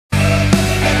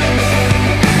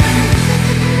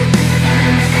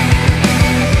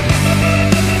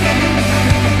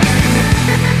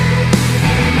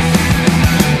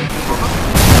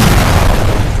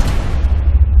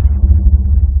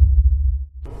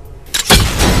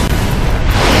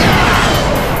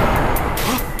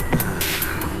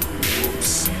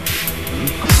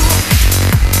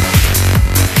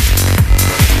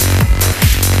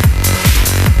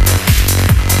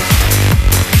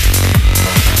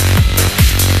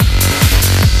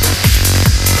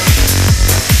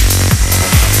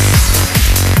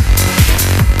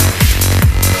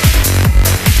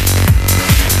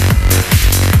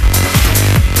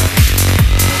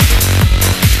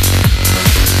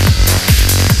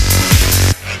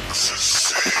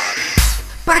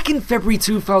Back in February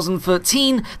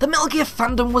 2013, the Metal Gear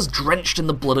fandom was drenched in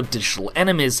the blood of digital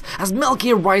enemies as Metal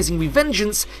Gear Rising: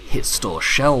 Revengeance hit store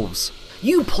shelves.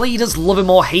 You played as love him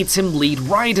or hate him lead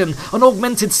Raiden, an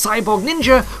augmented cyborg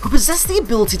ninja who possessed the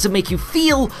ability to make you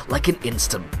feel like an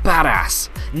instant badass.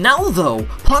 Now though,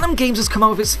 Platinum Games has come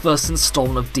out with its first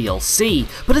installment of DLC,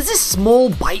 but does this small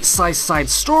bite-sized side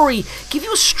story give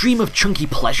you a stream of chunky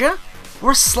pleasure?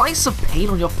 Or a slice of pain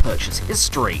on your purchase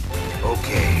history?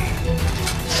 Okay.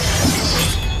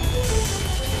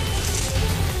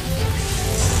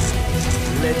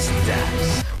 Let's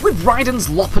dance. With Raiden's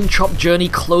lop and chop journey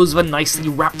closed with a nicely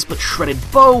wrapped but shredded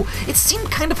bow, it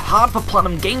seemed kind of hard for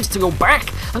Platinum Games to go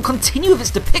back and continue with its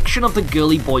depiction of the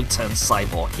girly boy turned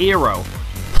cyborg hero.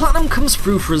 Platinum comes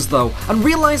through for us though, and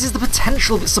realises the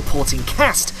potential of its supporting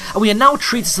cast, and we are now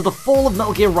treated to the fall of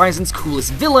Metal Gear Rising's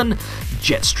coolest villain,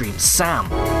 Jetstream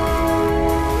Sam.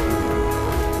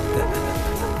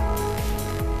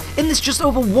 In this just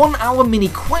over 1 hour mini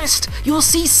quest, you will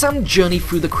see Sam journey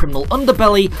through the criminal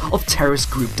underbelly of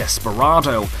terrorist group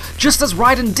Desperado. Just as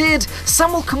Raiden did,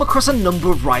 Sam will come across a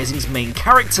number of Rising's main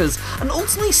characters, and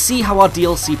ultimately see how our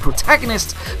DLC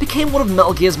protagonist became one of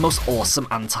Metal Gear's most awesome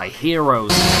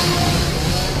anti-heroes.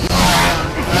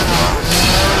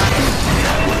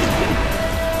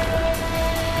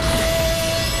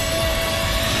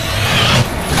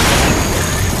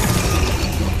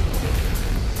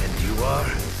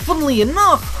 Funnily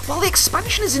enough, while the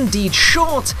expansion is indeed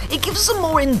short, it gives us a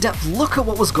more in-depth look at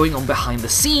what was going on behind the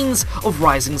scenes of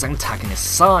Rising's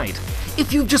antagonist side.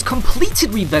 If you've just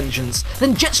completed Revengeance,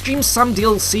 then Jetstream Sam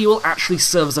DLC will actually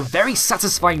serve as a very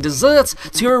satisfying dessert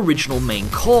to your original main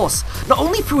course, not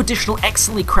only through additional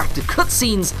excellently crafted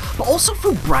cutscenes, but also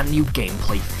through brand new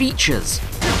gameplay features.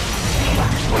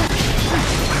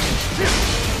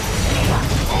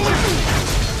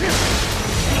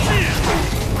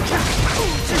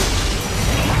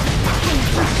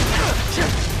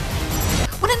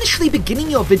 When initially beginning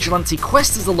your vigilante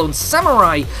quest as a lone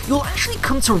samurai, you'll actually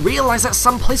come to realise that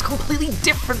Sam plays completely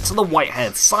different to the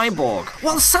white-haired cyborg.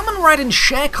 While Sam and Raiden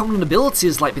share common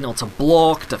abilities like being able to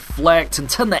block, deflect, and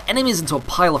turn their enemies into a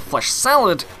pile of flesh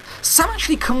salad, Sam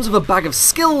actually comes with a bag of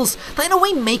skills that in a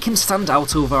way make him stand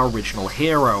out over our original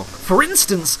hero. For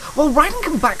instance, while Raiden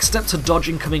can backstep to dodge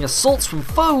incoming assaults from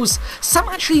foes, Sam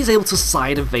actually is able to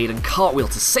side evade and cartwheel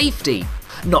to safety.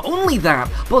 Not only that,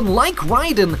 but unlike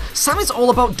Raiden, Sam is all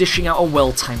about dishing out a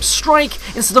well-timed strike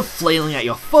instead of flailing at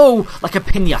your foe like a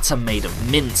piñata made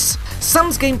of mince.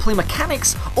 Sam's gameplay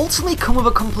mechanics ultimately come with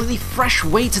a completely fresh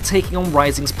way to taking on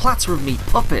Rising's platter of meat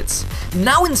puppets.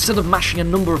 Now instead of mashing a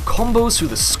number of combos through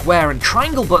the square and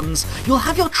triangle buttons, you'll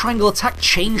have your triangle attack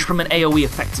change from an AoE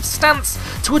effective stance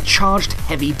to a charged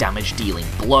heavy damage dealing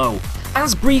blow.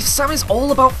 As brief, Sam is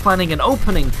all about finding an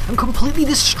opening and completely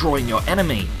destroying your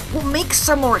enemy. What makes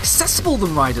Sam more accessible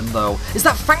than Raiden though, is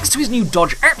that thanks to his new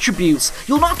dodge attributes,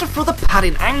 you'll not have to throw the pad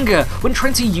in anger when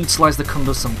trying to utilise the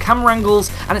cumbersome camera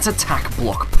angles and its attack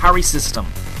block parry system.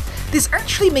 This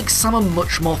actually makes Sam a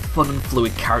much more fun and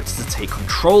fluid character to take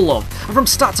control of, and from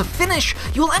start to finish,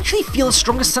 you will actually feel a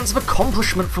stronger sense of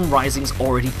accomplishment from Rising's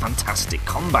already fantastic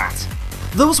combat.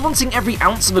 Those wanting every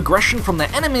ounce of aggression from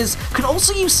their enemies can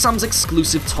also use Sam's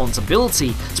exclusive taunt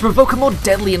ability to provoke a more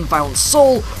deadly and violent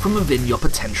soul from within your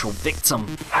potential victim.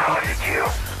 How did you?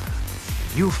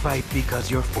 You fight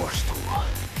because you're forced to.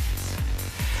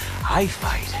 I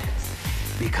fight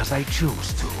because I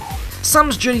choose to.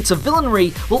 Sam's journey to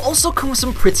villainry will also come with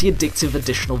some pretty addictive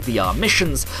additional VR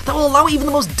missions that will allow even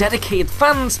the most dedicated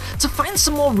fans to find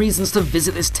some more reasons to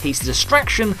visit this tasty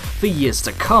distraction for years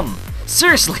to come.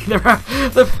 Seriously,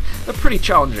 they're pretty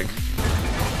challenging.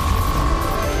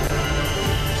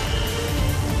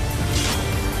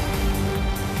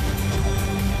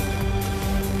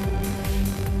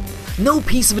 No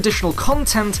piece of additional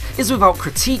content is without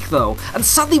critique though, and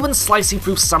sadly when slicing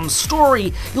through Sam's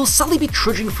story, you'll sadly be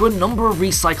trudging through a number of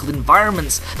recycled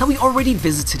environments that we already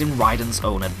visited in Raiden's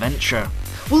own adventure.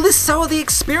 Will this sour the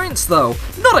experience though?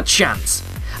 Not a chance!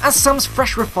 As Sam's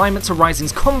fresh refinement to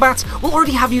Rising's combat will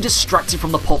already have you distracted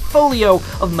from the portfolio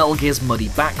of Metal Gear's muddy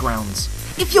backgrounds.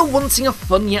 If you're wanting a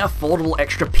fun yet affordable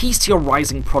extra piece to your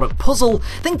Rising product puzzle,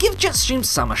 then give Jetstream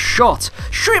Sam a shot.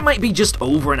 Sure, it might be just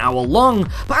over an hour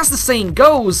long, but as the saying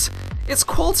goes, it's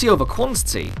quality over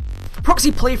quantity.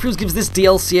 Proxy Playthroughs gives this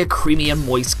DLC a creamy and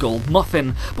moist gold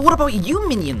muffin, but what about you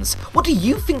minions? What do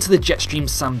you think to the Jetstream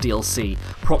Sam DLC?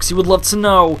 Proxy would love to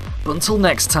know, but until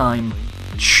next time,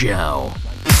 ciao.